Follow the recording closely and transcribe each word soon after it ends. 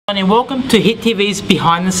And welcome to Hit TV's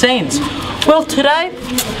Behind the Scenes. Well, today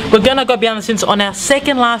we're gonna go behind the scenes on our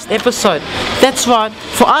second last episode. That's right,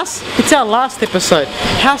 for us it's our last episode.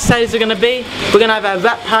 How sad is it gonna be? We're gonna have our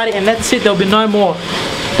wrap party and that's it, there'll be no more.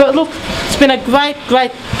 But look, it's been a great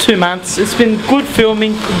 2 months. It's been good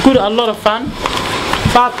filming, a lot of fun.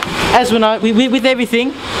 But as we know, with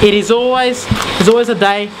everything, there's always a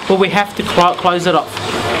day where we have to close it off.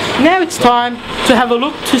 Now it's time to have a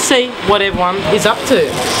look to see what everyone is up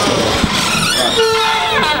to.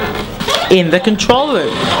 In the control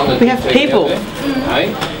room, we have people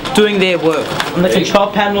doing their work on the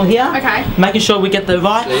control panel here, making sure we get the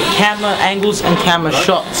right camera angles and camera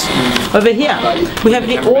shots. Over here, we have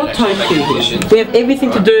the auto cue here. We have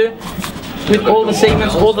everything to do with all the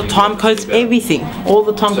segments, all the time codes, everything. All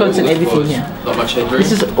the time codes and everything here.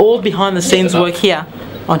 This is all behind the scenes work here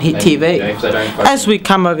on Hit TV. As we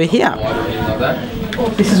come over here,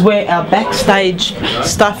 this is where our backstage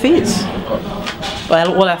stuff is.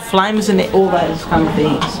 All our flames and all those kind of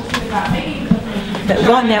things. But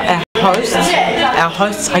right now our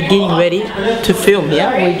hosts are getting ready to film here.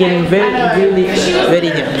 We're getting really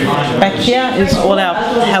ready here. Back here is all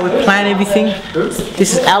how we plan everything.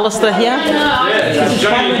 This is Alistair here. This is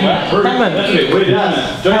Cameron. How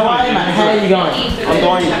are you, mate? How are you going? I'm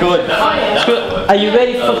going good. Good. Are you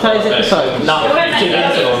ready for today's episode? No.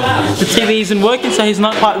 The TV isn't working, so he's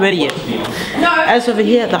not quite ready yet. As over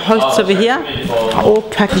here, the hosts over here are all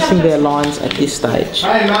practicing their lines at this stage.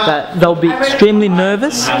 But they'll be extremely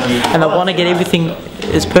nervous and they want to get everything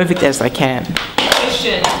as perfect as they can.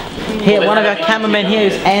 Here, one of our cameramen here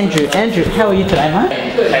is Andrew. Andrew, how are you today,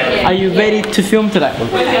 mate? Are you ready to film today?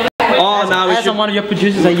 Oh no, as I'm one of your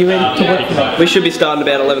producers, are you ready to work today? We should be starting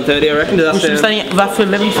about 11:30, I reckon. We should be starting at roughly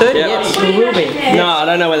 11:30? Yep. Yes, we will be. No, I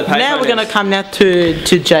don't know where the payphone is. Now we're going to come now to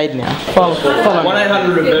Jade now. Follow me.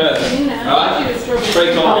 1-800 reverse. Alright?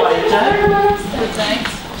 Free call.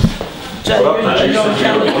 These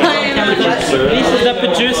are the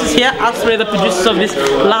producers here, us three are the producers of this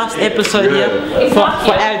last episode here for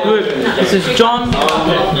our group. This is John,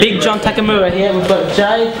 Big John Takamura here, we've got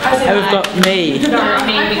Jade, and we've got me.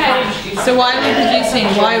 So why are we producing?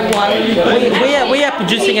 We are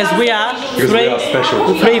producing as we are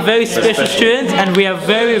three very special students and we are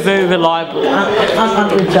very reliable.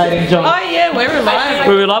 Jade and John. Oh yeah, we're reliable.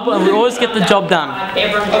 We're reliable and we always get the job done.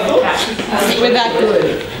 We're that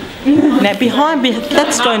good. Now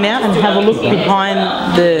let's go now and have a look behind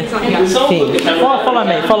the thing. Follow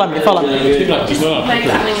me.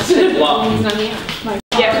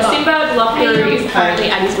 Yeah, Simba Blocker is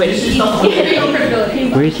currently at his wedding.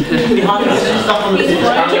 Where is he? Behind the scenes stuff on the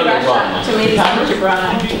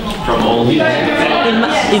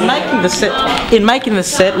In making the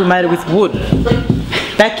set, we made it with wood.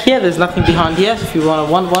 Back here, there's nothing behind here, if you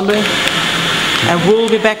wondering. And we'll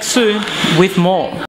be back soon with more.